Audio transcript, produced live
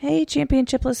Hey,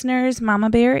 Championship listeners, Mama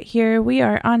Bear here. We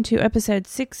are on to episode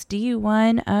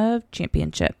 61 of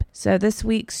Championship. So this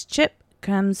week's chip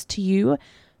comes to you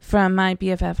from my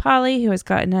BFF Holly, who has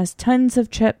gotten us tons of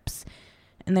chips,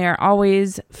 and they are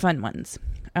always fun ones.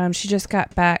 She just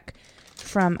got back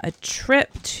from a trip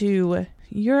to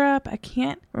Europe. I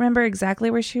can't remember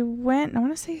exactly where she went. I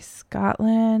want to say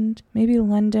Scotland, maybe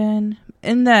London,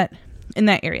 in that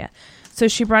area. So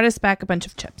she brought us back a bunch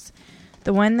of chips.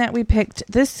 The one that we picked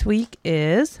this week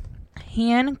is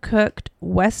hand-cooked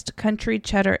West Country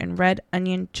cheddar and red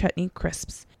onion chutney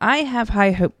crisps. I have high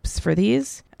hopes for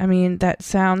these. I mean, that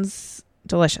sounds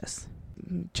delicious.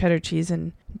 Cheddar cheese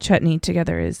and chutney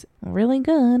together is really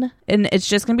good. And it's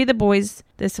just going to be the boys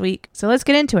this week. So let's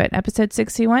get into it. Episode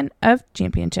 61 of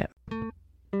Championship.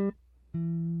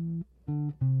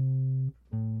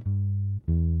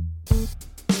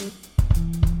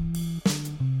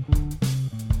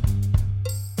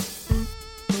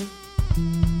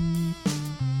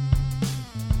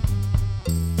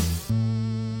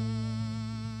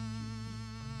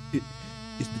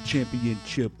 It's the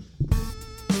championship.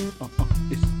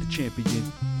 It's the champion.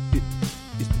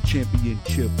 It's the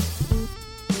championship.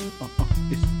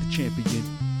 It's the champion.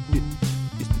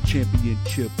 It's the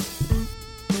championship.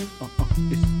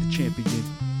 It's the champion.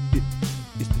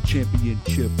 It's the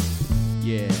championship.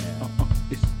 Yeah.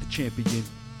 It's the champion.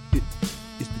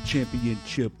 It's the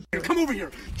championship. Come over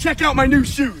here. Check out my new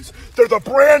shoes. They're the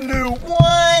brand new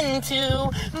 1,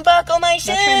 2, buckle my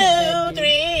shoe.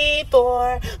 3,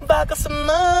 4, buckle some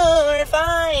more.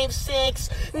 5, 6,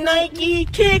 Nike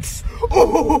kicks.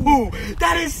 Ooh,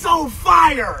 that is so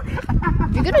fire.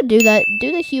 If you're gonna do that,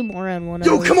 do the Hugh Moran one.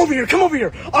 Yo, come over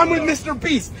here. I'm with Mr.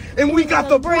 Beast, and we got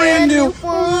the brand new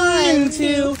 1,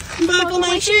 2, buckle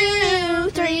my shoe.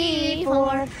 3,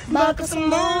 4, buckle some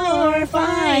more.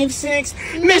 5, 6,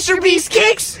 Mr. Beast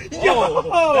kicks. Yo, that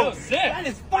was sick. that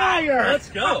is fire. Let's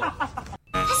go.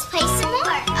 Let's play some more,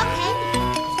 okay?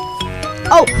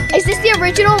 Oh, is this the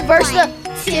original verse?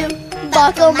 2,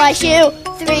 Buckle my shoe.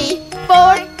 3,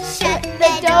 4, shut the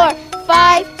door.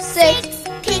 5, 6,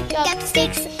 pick up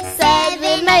sticks.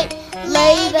 7, 8,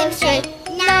 lay them straight.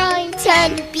 9,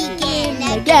 10, begin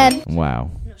again.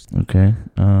 Wow. Okay.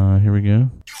 Here we go.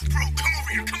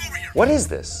 What is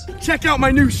this? Check out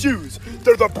my new shoes.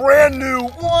 They're the brand new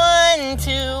 1,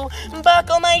 2,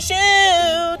 buckle my shoe.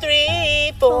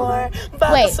 3, 4,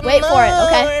 buckle Wait, some wait more. for it,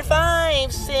 okay?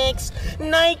 5, 6,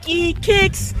 Nike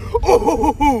kicks.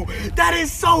 Ooh, that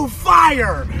is so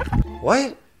fire.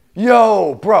 What?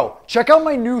 Yo, bro, check out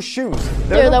my new shoes.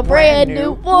 They're the brand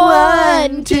new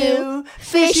 1, 2,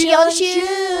 fishy on the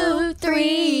shoe.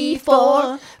 3,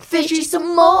 4, fishy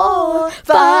some more.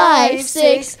 5,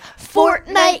 6,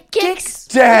 Fortnite kicks.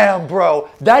 Damn, bro,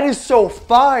 that is so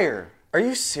fire. Are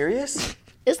you serious?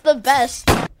 It's the best.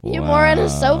 Hugh Moran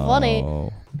is so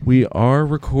funny. We are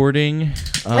recording.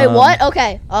 Wait, what?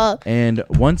 Okay. And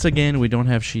once again, we don't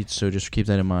have sheets, so just keep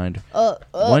that in mind.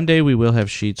 One day we will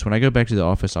have sheets. When I go back to the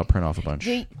office, I'll print off a bunch.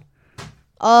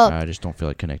 I just don't feel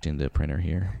like connecting the printer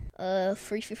here.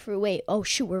 Free. Wait. Oh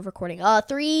shoot, we're recording.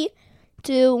 3,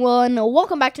 2, 1.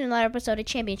 Welcome back to another episode of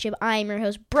Championship. I am your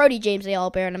host, Brody James A.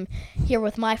 Bear, and I'm here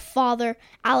with my father,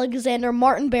 Alexander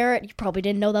Martin Barrett. You probably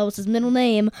didn't know that was his middle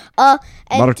name.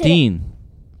 Martin.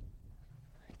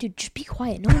 Dude, just be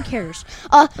quiet. No one cares.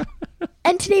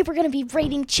 And today we're going to be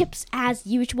rating chips as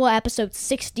usual. Episode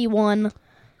 61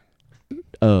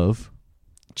 Of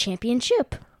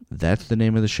Championship. That's the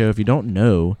name of the show. If you don't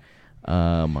know,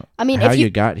 how if you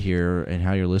got here and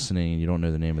how you're listening, and you don't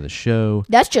know the name of the show,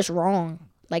 that's just wrong.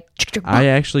 Like, I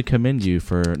actually commend you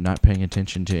for not paying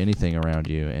attention to anything around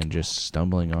you and just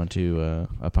stumbling onto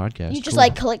a podcast. You just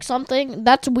click something.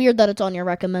 That's weird that it's on your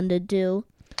recommended too.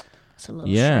 It's a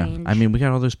little strange. I mean, we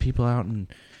got all those people out in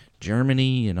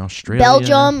Germany and Australia,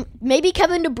 Belgium. Maybe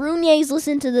Kevin De Bruyne's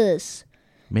listen to this.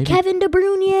 Maybe Kevin De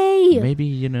Bruyne.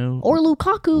 Maybe or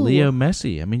Lukaku. Leo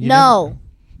Messi. I mean, no.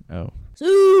 Oh.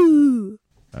 Ooh.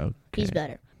 Okay. He's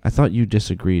better. I thought you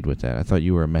disagreed with that. I thought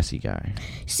you were a Messi guy.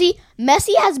 See,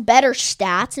 Messi has better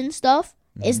stats and stuff.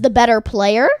 Is the better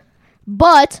player,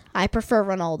 but I prefer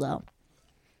Ronaldo.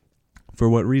 For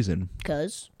what reason?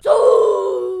 Because.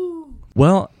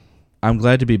 Well, I'm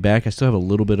glad to be back. I still have a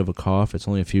little bit of a cough. It's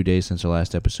only a few days since our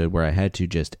last episode where I had to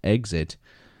just exit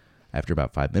after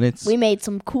about 5 minutes. We made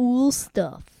some cool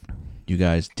stuff. You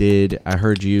guys did. I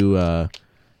heard you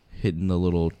hitting the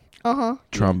little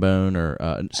trombone or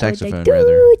saxophone,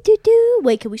 rather.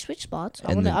 Wait, can we switch spots?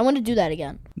 I want to do that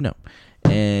again. No.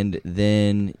 And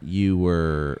then you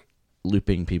were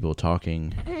looping people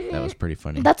talking. That was pretty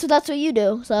funny. That's what you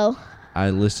do, so.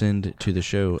 I listened to the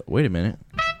show. Wait a minute.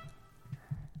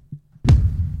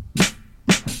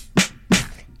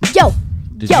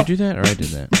 Did you do that or I did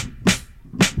that?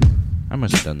 I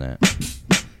must have done that.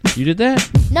 You did that?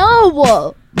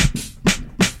 No!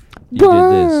 You did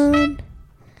this.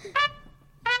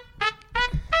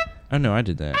 Oh, no, I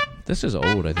did that. This is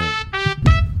old, I think.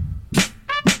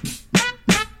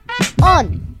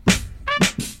 On.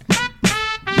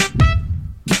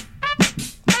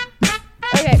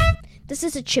 Okay, this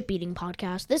is a chip eating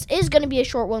podcast. This is going to be a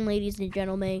short one, ladies and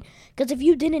gentlemen, because if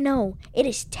you didn't know, it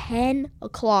is 10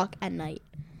 o'clock at night.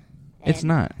 It's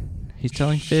not. He's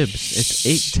telling fibs. It's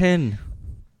 8:10.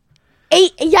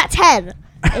 10.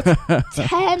 It's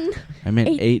 10. I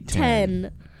meant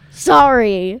 8:10.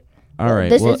 Sorry. All right.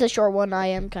 This is a short one. I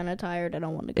am kind of tired. I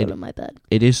don't want to go to my bed.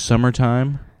 It is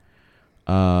summertime.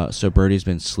 So Birdie's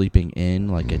been sleeping in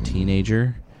like a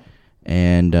teenager,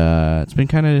 and it's been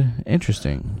kind of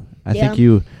interesting. I think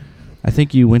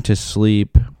you went to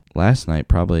sleep last night.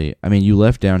 Probably. I mean, you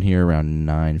left down here around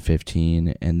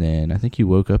 9:15, and then I think you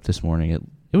woke up this morning.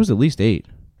 It was at least 8.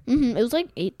 It was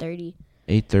like 8:30.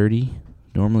 8:30.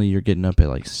 Normally you're getting up at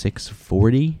like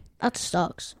 6:40. That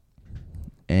sucks.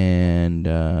 And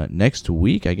next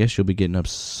week, I guess you'll be getting up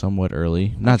somewhat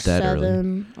early. Not that 7.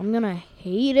 early. I'm gonna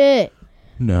hate it.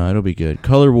 No, it'll be good.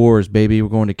 Color Wars, baby. We're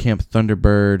going to Camp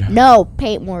Thunderbird. No,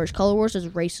 Paint Wars. Color Wars is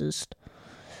racist.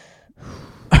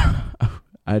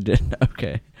 I did.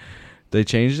 Okay. They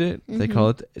changed it? They call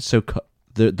it... So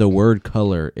the word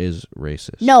color is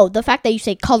racist. No, the fact that you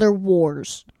say Color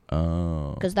Wars.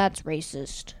 Oh. Because that's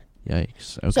racist.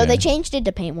 Yikes. Okay. So they changed it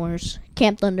to Paint Wars.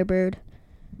 Camp Thunderbird.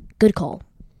 Good call.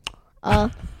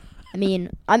 I mean,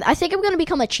 I think I'm going to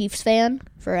become a Chiefs fan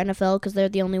for NFL because they're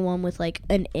the only one with, like,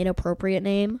 an inappropriate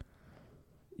name.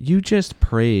 You just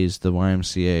praised the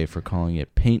YMCA for calling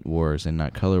it Paint Wars and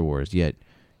not Color Wars, yet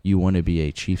you want to be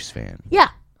a Chiefs fan. Yeah.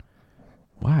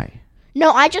 Why?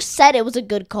 No, I just said it was a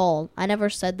good call. I never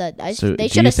said that. So they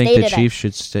do should you have think stated the Chiefs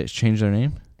should change their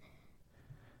name?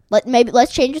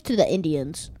 Let's change it to the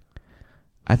Indians.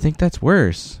 I think that's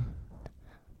worse.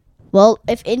 Well,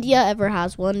 if India ever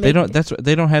has one, They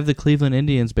don't have the Cleveland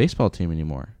Indians baseball team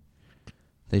anymore.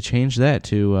 They changed that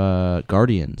to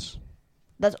Guardians.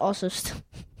 That's also still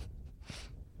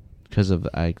Because of,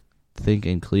 I think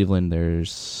in Cleveland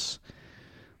there's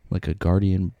like a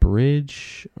Guardian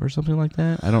Bridge or something like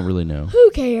that. I don't really know.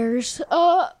 Who cares?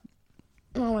 Oh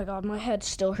my god, my head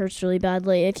still hurts really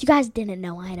badly. If you guys didn't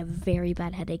know, I had a very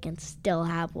bad headache and still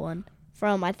have one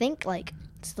from, I think,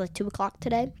 it's 2 o'clock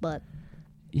today, but...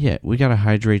 Yeah, we got to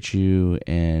hydrate you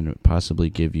and possibly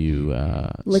give you...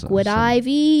 Liquid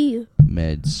IV.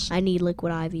 Meds. I need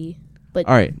liquid IV. But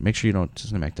all right, make sure you don't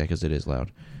smack that because it is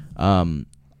loud.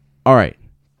 All right,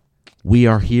 we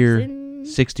are here,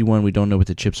 61. We don't know what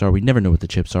the chips are. We never know what the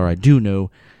chips are. I do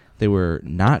know they were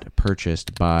not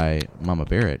purchased by Mama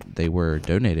Barrett. They were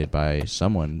donated by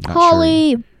someone. Not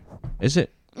Holly. Sure. Is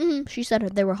it? She said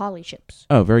they were Holly chips.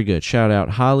 Oh, very good. Shout out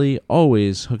Holly,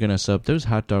 always hooking us up. Those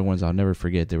hot dog ones I'll never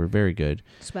forget. They were very good.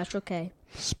 Special K.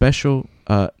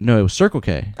 No, it was Circle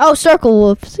K. Oh,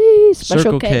 Circle. Whoopsie.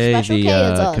 Special K, Special the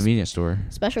K is convenience store.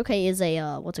 Special K is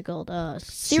a what's it called?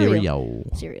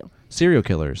 Cereal. Serial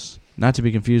killers, not to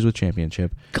be confused with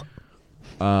Championchip.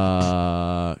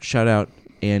 Shout out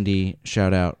Andy.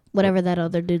 Shout out whatever that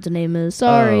other dude's name is.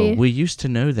 Sorry. We used to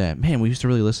know that. Man, we used to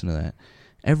really listen to that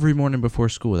every morning before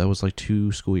school. That was like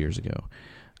 2 school years ago.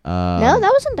 No, that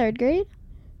was in 3rd grade.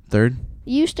 3rd?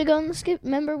 You used to go in the skip.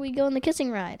 Remember, we go in the kissing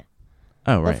ride.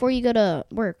 Oh, right. Before you go to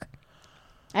work.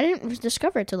 I didn't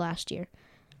discover it till last year.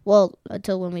 Well,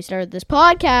 until when we started this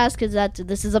podcast, because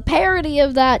this is a parody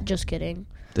of that. Just kidding.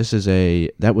 This is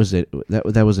that was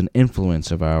an influence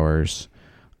of ours,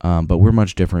 but we're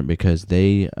much different because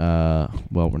they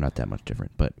we're not that much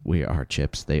different, but we are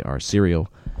chips. They are cereal.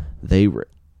 They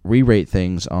re-rate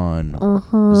things on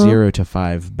 0 to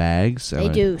 5 bags. They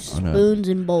do spoons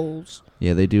and bowls.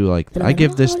 Yeah, they do. Like I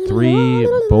give this 3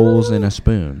 bowls and a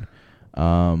spoon,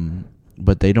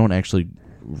 but they don't actually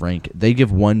rank. They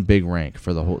give one big rank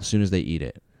for the whole. As soon as they eat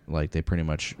it, like they pretty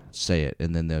much say it,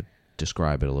 and then they'll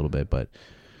describe it a little bit. But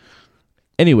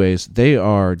anyways, they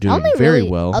are doing very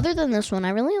well. Other than this one,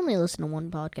 I really only listen to one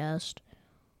podcast.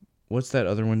 What's that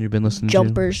other one you've been listening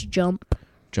Jumpers to?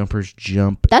 Jumpers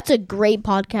Jump. That's a great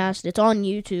podcast. It's on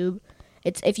YouTube.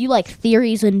 It's if you like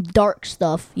theories and dark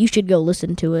stuff, you should go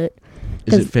listen to it.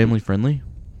 Is it family friendly?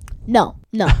 No.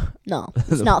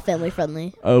 It's not family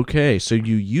friendly. Okay, so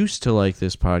you used to like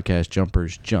this podcast,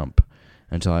 Jumpers Jump,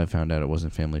 until I found out it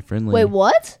wasn't family friendly. Wait,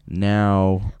 what?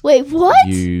 Now. Wait, what?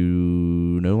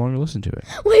 You no longer listen to it.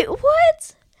 Wait,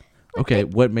 what? Okay,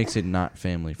 what makes it not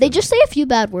family friendly? They just say a few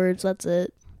bad words. That's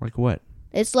it. Like what?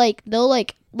 It's like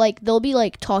they'll be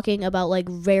like talking about like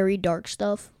very dark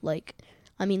stuff. Like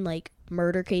I mean, like,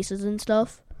 murder cases and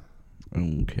stuff.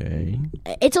 Okay.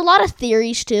 It's a lot of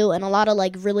theories, too, and a lot of,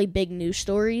 like, really big news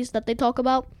stories that they talk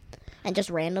about, and just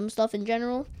random stuff in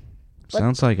general. But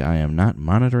sounds like I am not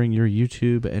monitoring your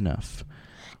YouTube enough.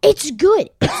 it's good.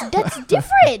 That's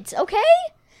different, okay?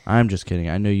 I'm just kidding.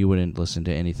 I know you wouldn't listen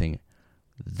to anything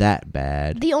that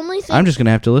bad. The only thing... I'm just going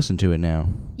to have to listen to it now.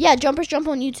 Yeah, Jumpers Jump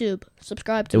on YouTube.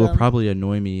 Subscribe to It them. will probably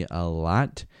annoy me a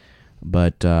lot,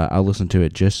 but I'll listen to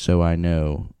it just so I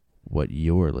know what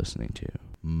you're listening to.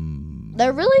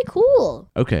 They're really cool.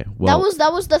 Okay, well...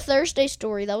 That was the Thursday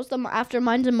story. That was the After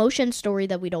Minds and Motion story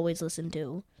that we'd always listen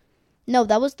to. No,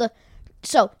 that was the...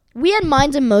 So, we had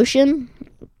Minds in Motion,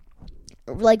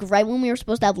 like, right when we were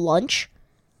supposed to have lunch.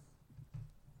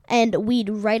 And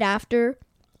right after,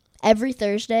 every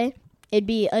Thursday, it'd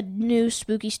be a new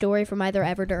spooky story from either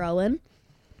Everett or Owen.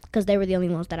 Because they were the only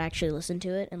ones that actually listened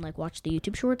to it and, like, watched the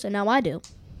YouTube shorts. And now I do.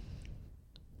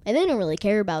 And they don't really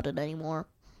care about it anymore.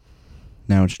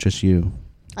 Now it's just you.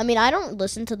 I mean, I don't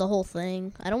listen to the whole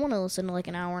thing. I don't want to listen to like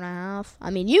an hour and a half. I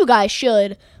mean, you guys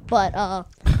should, but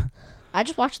I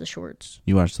just watch the shorts.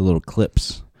 You watch the little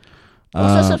clips.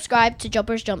 Also, subscribe to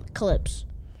Jumpers Jump Clips.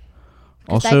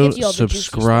 Also,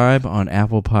 subscribe on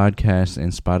Apple Podcasts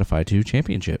and Spotify to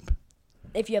Championship.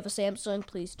 If you have a Samsung,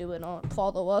 please do it.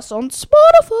 Follow us on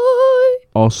Spotify.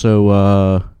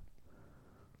 Also,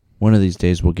 one of these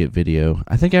days we'll get video.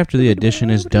 I think after the edition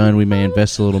is done, we may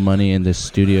invest a little money in this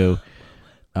studio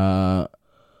and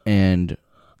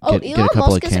get a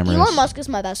couple of cameras. Elon Musk is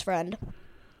my best friend.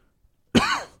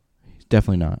 He's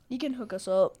definitely not. You can hook us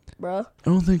up, bruh. I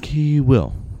don't think he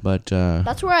will, but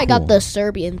that's where I got the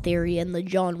Serbian theory and the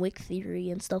John Wick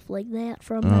theory and stuff like that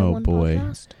from that one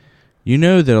podcast. You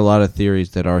know that a lot of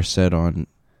theories that are said on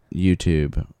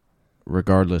YouTube,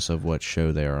 regardless of what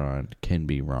show they're on, can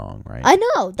be wrong, right? I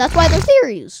know. That's why they're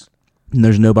theories. And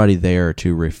there's nobody there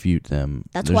to refute them.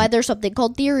 That's why there's something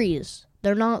called theories.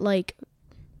 They're not like...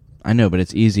 I know, but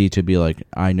it's easy to be like,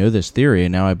 I know this theory,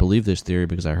 and now I believe this theory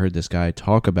because I heard this guy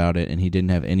talk about it, and he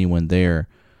didn't have anyone there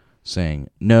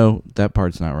saying, no, that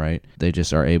part's not right. They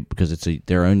just are able, because it's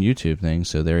their own YouTube thing,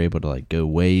 so they're able to like go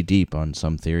way deep on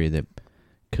some theory that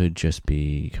could just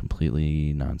be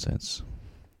completely nonsense.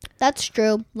 That's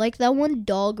true. Like that one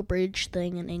dog bridge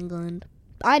thing in England.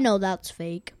 I know that's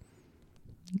fake.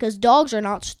 Because dogs are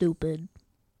not stupid.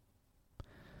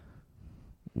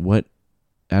 What?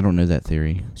 I don't know that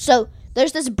theory. So,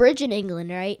 there's this bridge in England,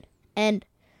 right? And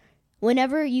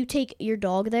whenever you take your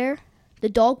dog there, the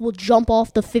dog will jump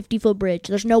off the 50-foot bridge.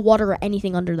 There's no water or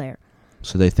anything under there.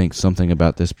 So they think something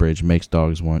about this bridge makes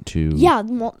dogs want to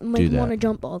want to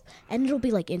jump off. And it'll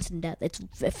be like instant death. It's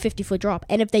a 50-foot drop.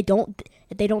 And if they don't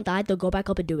die, they'll go back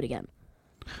up and do it again.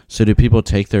 So do people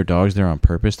take their dogs there on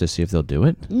purpose to see if they'll do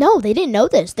it? No, they didn't know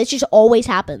this. This just always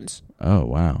happens. Oh,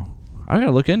 wow. I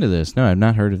gotta look into this. No, I've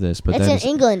not heard of this. But it's in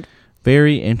England.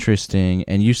 Very interesting.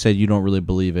 And you said you don't really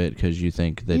believe it because you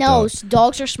think that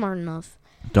dogs are smart enough.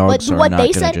 Dogs are not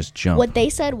going to just jump. What they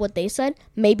said,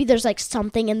 maybe there's like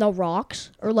something in the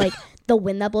rocks or like the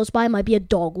wind that blows by might be a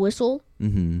dog whistle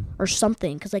or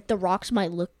something. Because like the rocks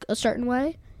might look a certain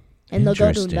way and they'll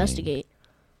go to investigate.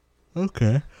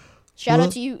 Okay. Shout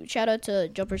out to you. Shout out to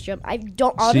Jumpers Jump. I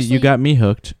don't honestly. See, you got me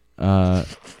hooked.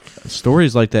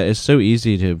 Stories like that, it's so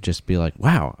easy to just be like,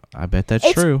 wow, I bet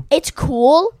that's true. It's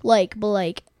cool,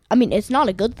 but I mean, it's not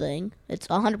a good thing. It's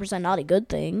 100% not a good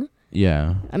thing.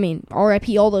 Yeah. I mean,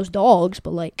 R.I.P. all those dogs,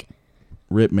 but like...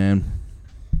 Rip, man.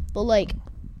 But like...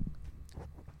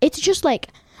 It's just like...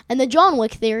 And the John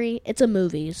Wick theory, it's a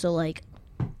movie, so like...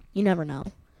 You never know.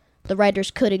 The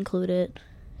writers could include it.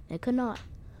 They could not.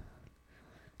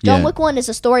 John Wick 1 is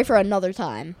a story for another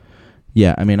time.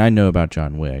 Yeah, I mean, I know about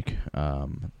John Wick.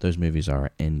 Those movies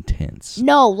are intense.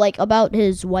 No, like about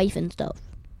his wife and stuff.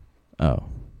 Oh.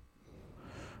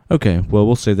 Okay, well,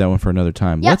 we'll save that one for another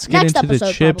time. Yeah, Let's get into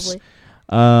the chips.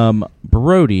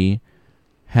 Brody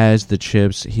has the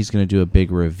chips. He's going to do a big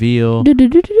reveal.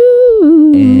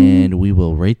 And we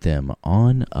will rate them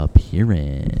on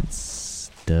appearance.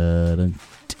 Dun-dun,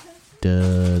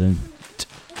 dun-dun,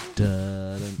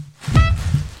 dun-dun.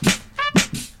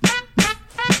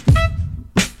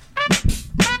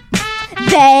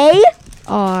 They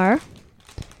are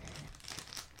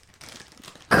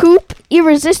Coop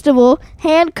Irresistible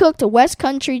hand-cooked West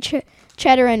Country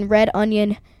cheddar and red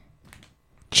onion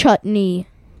chutney.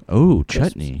 Oh,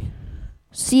 chutney.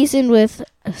 Seasoned with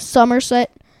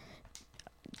Somerset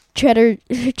cheddar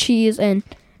cheese and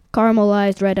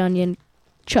caramelized red onion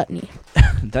chutney.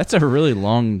 That's a really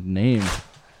long name.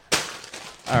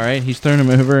 All right, he's throwing them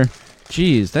over.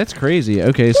 Jeez, that's crazy.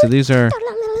 Okay, so these are...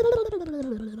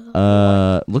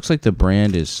 looks like the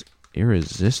brand is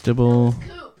Irresistible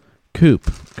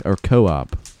Coop or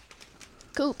Co-op.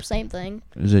 Coop, same thing.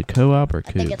 Is it Co-op or I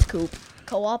Coop? think it's Coop.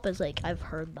 Co-op is like, I've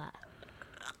heard that.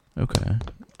 Okay.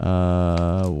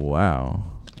 Wow.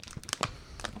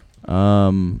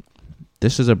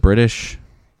 This is a British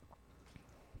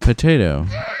potato.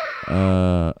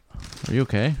 Are you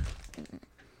okay?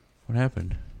 What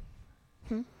happened?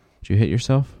 Did you hit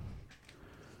yourself?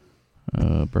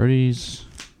 Birdie's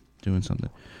doing something.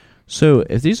 So,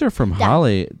 if these are from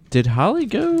Holly, did Holly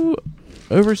go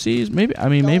overseas? Maybe. I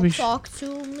mean, maybe. Don't talk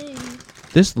to me.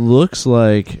 This looks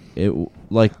like it.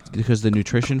 Like, because the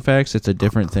nutrition facts, it's a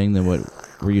different thing than what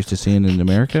we're used to seeing in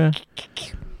America.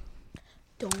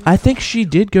 I think she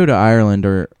did go to Ireland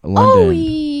or London. Oh,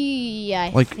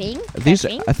 yeah, I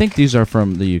think these are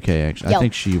from the UK. Actually, Yo. I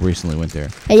think she recently went there.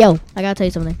 Hey, yo, I gotta tell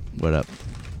you something. What up?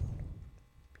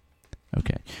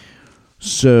 Okay,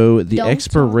 so the Don't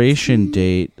expiration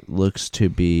date looks to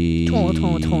be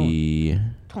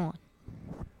Ton. Oh,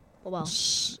 well.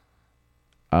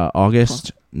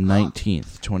 August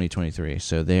 19th, 2023.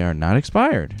 So they are not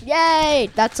expired. Yay!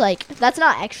 That's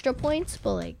not extra points,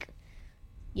 but like,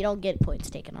 you don't get points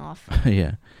taken off.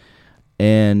 Yeah.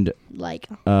 And Like,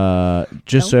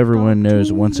 just so Don't everyone talk knows,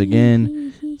 to once me.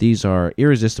 again, these are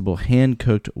irresistible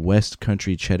hand-cooked West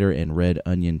Country cheddar and red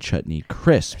onion chutney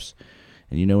crisps.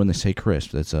 And you know when they say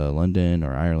crisp, that's London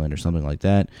or Ireland or something like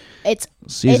that. it's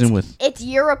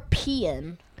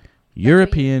European.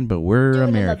 European, but we're Do it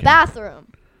in the American. bathroom,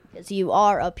 because you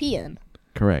are a peon.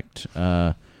 Correct.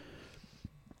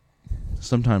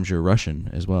 Sometimes you're Russian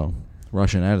as well.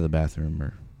 Russian out of the bathroom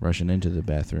or Russian into the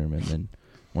bathroom, and then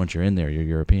once you're in there, you're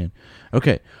European.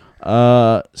 Okay.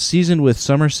 Seasoned with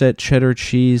Somerset cheddar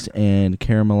cheese and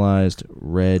caramelized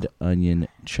red onion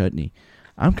chutney.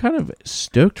 I'm kind of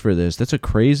stoked for this. That's a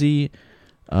crazy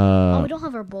We don't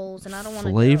have our bowls, and I don't want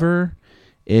to flavor.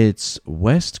 It's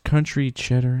West Country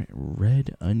cheddar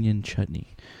red onion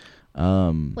chutney.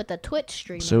 with the Twitch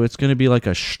stream. So it's going to be like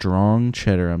a strong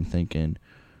cheddar, I'm thinking,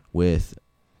 with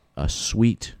a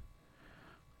sweet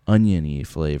oniony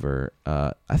flavor.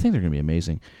 I think they're going to be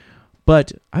amazing.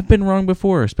 But I've been wrong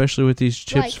before, especially with these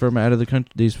chips Like, from out of the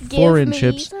country, these Give foreign me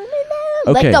chips. some of that.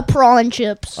 Okay. Like the prawn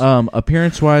chips.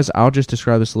 Appearance-wise, I'll just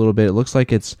describe this a little bit. It looks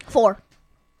like it's 4.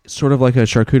 sort of like a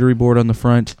charcuterie board on the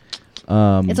front.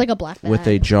 It's like a black bag. With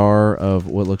a jar of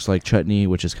what looks like chutney,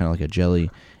 which is kind of like a jelly,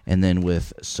 and then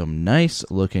with some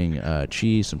nice-looking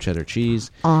cheese, some cheddar cheese,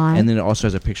 and then it also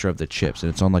has a picture of the chips,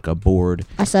 and it's on like a board.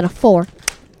 I said a 4.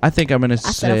 I think I'm gonna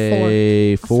said a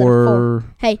say 4. I said a 4. 4.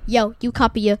 Hey, yo, you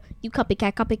copycat.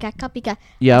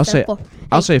 Yeah, I said a 4.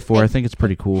 I'll say 4. Hey, I think it's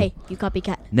pretty cool. Hey, you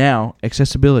copycat. Now,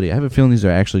 accessibility. I have a feeling these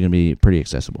are actually gonna be pretty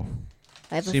accessible.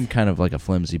 I have Seem kind of like a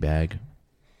flimsy bag.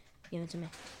 Give it to me.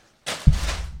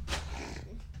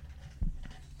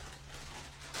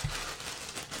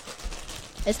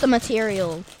 It's the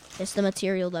material. It's the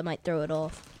material that might throw it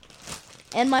off.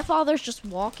 And my father's just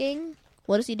walking.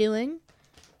 What is he doing?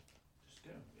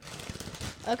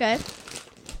 Okay.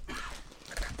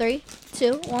 3,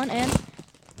 2, 1, and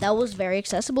that was very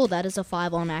accessible. That is a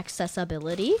 5 on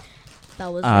accessibility.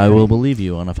 That was. I will believe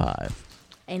you on a 5.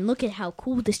 And look at how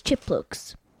cool this chip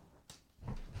looks.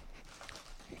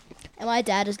 And my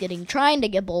dad is trying to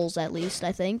get bowls at least,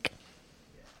 I think.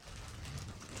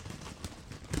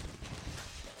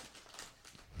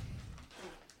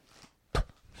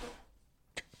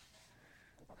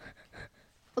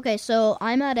 Okay, so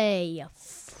I'm at a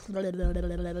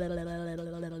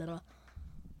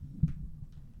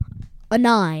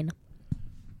 9.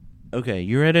 Okay,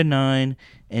 you're at a 9,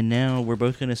 and now we're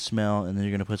both gonna smell, and then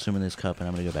you're gonna put some in this cup, and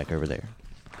I'm gonna go back over there.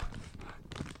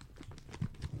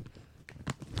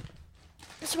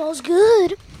 It smells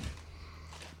good.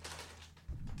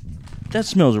 That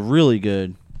smells really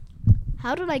good.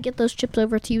 How did I get those chips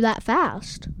over to you that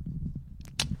fast?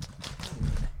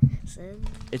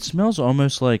 It smells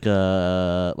almost like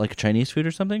a Chinese food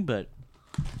or something, but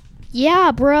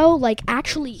Yeah, bro. Like,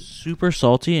 actually. super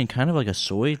salty and kind of like a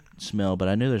soy smell, but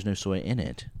I know there's no soy in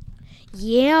it.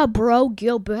 Yeah, bro.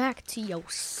 Go back to your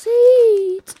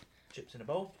seat. Chips in a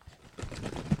bowl.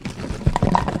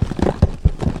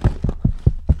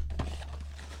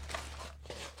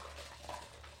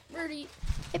 Birdie,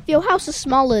 if your house is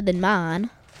smaller than mine,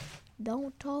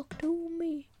 don't talk to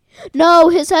me. No,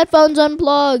 his headphones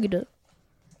unplugged.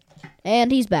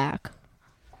 And he's back.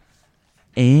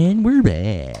 And we're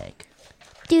back.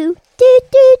 Do.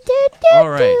 All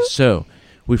right, so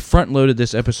we front-loaded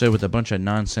this episode with a bunch of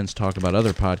nonsense talk about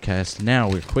other podcasts. Now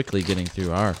we're quickly getting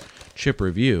through our chip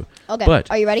review. Okay,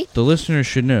 But are you ready? the listeners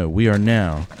should know we are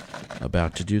now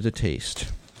about to do the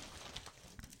taste.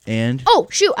 And Oh,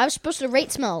 shoot. I was supposed to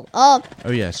rate smell. oh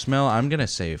yeah, smell. I'm gonna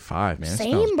say 5, man. It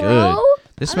Same, smells bro. good.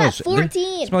 This I'm smells at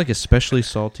 14. It smells like especially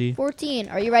salty. 14.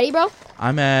 Are you ready, bro?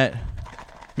 I'm at.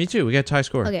 Me too. We got a tie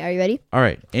score. Okay, are you ready? All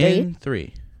right. In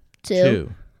 3,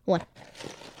 2. 1.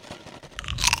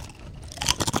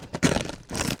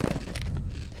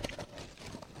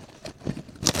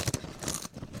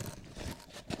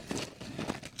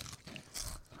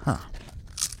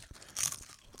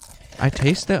 I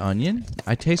taste the onion.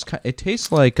 It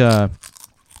tastes like the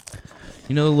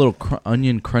little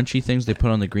onion crunchy things they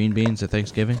put on the green beans at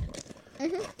Thanksgiving.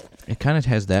 Mm-hmm. It kind of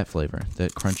has that flavor,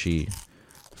 that crunchy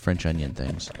French onion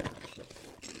things.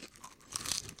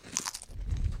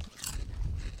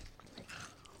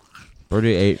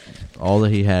 Birdie ate all that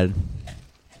he had.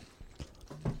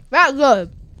 That's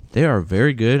good. They are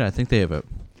very good. I think they have a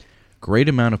great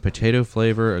amount of potato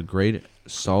flavor, a great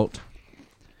salt.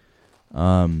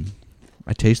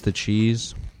 I taste the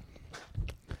cheese.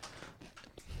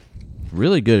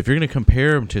 Really good. If you're going to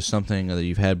compare them to something that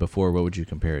you've had before, what would you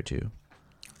compare it to?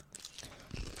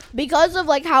 Because of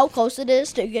like how close it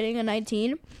is to getting a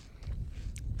 19.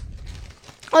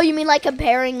 Oh, you mean like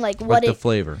comparing like what the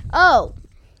flavor. Oh.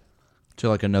 To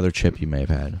like another chip you may have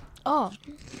had. Oh.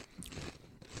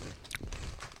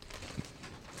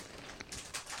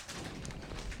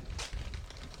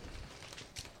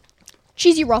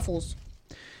 Cheesy Ruffles.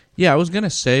 Yeah, I was going to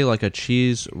say like a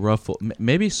cheese ruffle.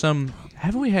 Maybe some...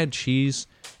 Haven't we had cheese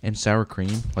and sour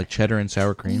cream? Like cheddar and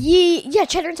sour cream? Yeah,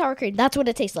 cheddar and sour cream. That's what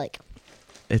it tastes like.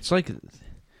 It's like... It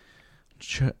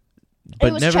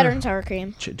was cheddar and sour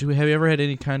cream. Have you ever had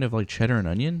any kind of like cheddar and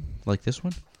onion? Like this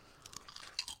one?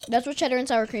 That's what cheddar and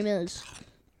sour cream is.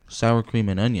 Sour cream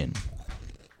and onion.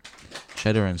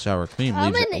 Cheddar and sour cream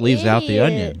leaves idiot. out the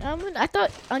onion. I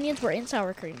thought onions were in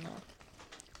sour cream, though.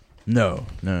 No.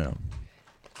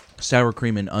 Sour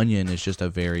cream and onion is just a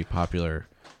very popular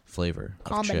flavor.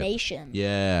 Combination.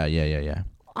 Yeah.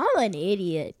 I'm an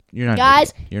idiot. You're not.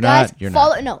 Guys, You're guys, not. You're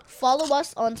follow, not. No, follow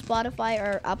us on Spotify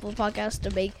or Apple Podcasts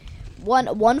to make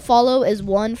one follow is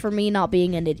one for me not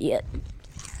being an idiot.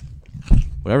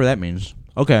 Whatever that means.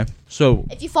 Okay, so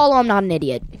If you follow, I'm not an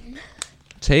idiot.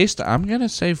 taste. I'm gonna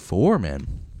say 4, man.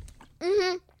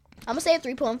 I'm gonna say a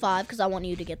 3.5 because I want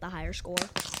you to get the higher score.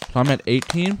 So I'm at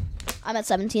 18. I'm at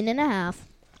 17.5.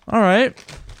 All right.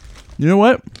 You know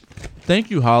what?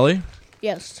 Thank you, Holly.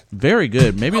 Yes. Very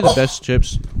good. Maybe the best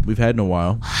chips we've had in a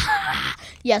while.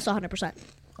 Yes, 100%.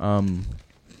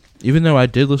 Even though I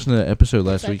did listen to the episode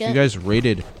last week, you Second. guys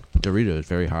rated Doritos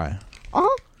very high.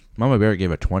 Mama Barrett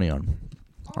gave a 20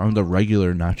 on the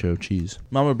regular nacho cheese.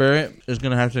 Mama Barrett is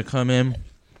gonna have to come in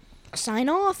Sign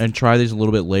off. and try these a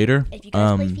little bit later. If you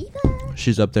guys play FIFA.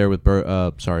 She's up there with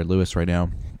Lewis right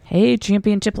now. Hey,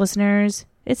 Championship listeners.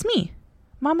 It's me,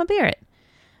 Mama Barrett.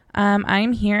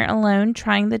 I'm here alone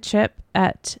trying the chip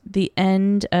at the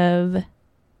end of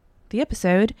the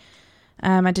episode.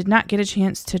 I did not get a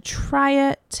chance to try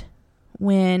it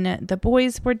when the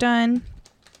boys were done,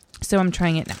 so I'm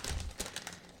trying it now.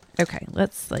 Okay,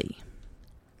 let's see.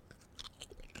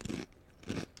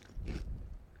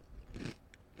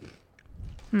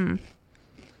 I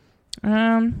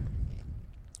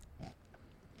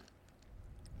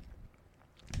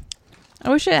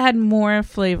wish it had more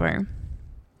flavor.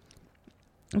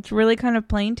 It's really kind of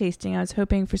plain tasting. I was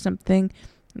hoping for something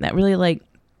that really like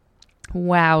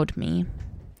wowed me.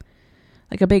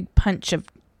 Like a big punch of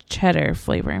cheddar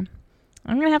flavor.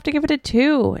 I'm going to have to give it a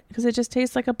 2 because it just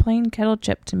tastes like a plain kettle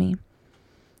chip to me.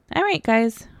 All right,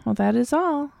 guys. Well, that is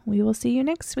all. We will see you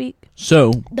next week.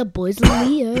 So, The boys will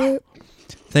be here.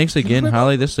 thanks again,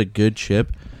 Holly. This is a good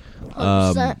chip.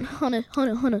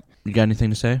 100%. You got anything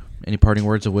to say? Any parting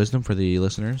words of wisdom for the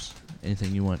listeners?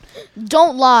 Anything you want?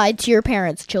 Don't lie to your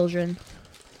parents, children.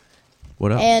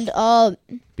 What else? And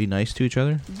Be nice to each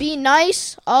other? be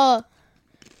nice.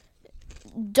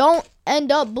 Don't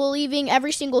end up believing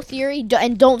every single theory,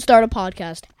 and don't start a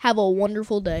podcast. Have a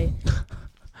wonderful day.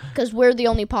 Because we're the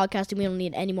only podcast and we don't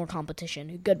need any more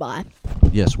competition. Goodbye.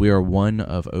 Yes, we are one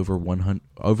of over 1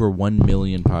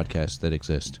 million podcasts that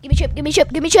exist. Give me chip, give me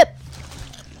chip, give me chip.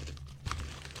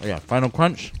 Oh, yeah, final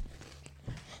crunch.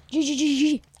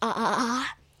 G.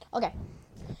 Okay.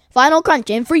 Final crunch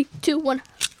in 3, 2, 1.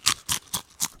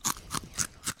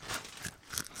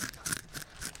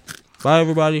 Bye,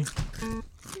 everybody.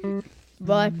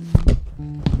 Bye.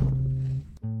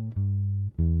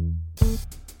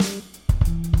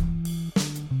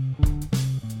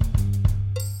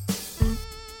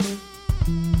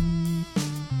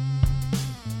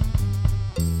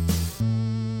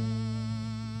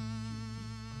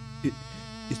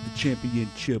 It's the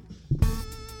championship.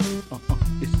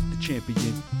 It's the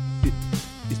champion.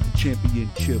 It's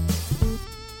championship.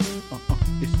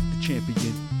 It's the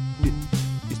champion.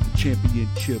 It's the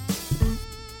championship.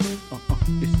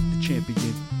 It's the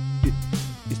champion.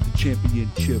 It's the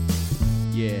championship.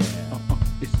 Yeah.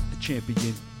 It's the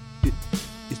champion.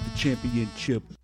 It's the championship.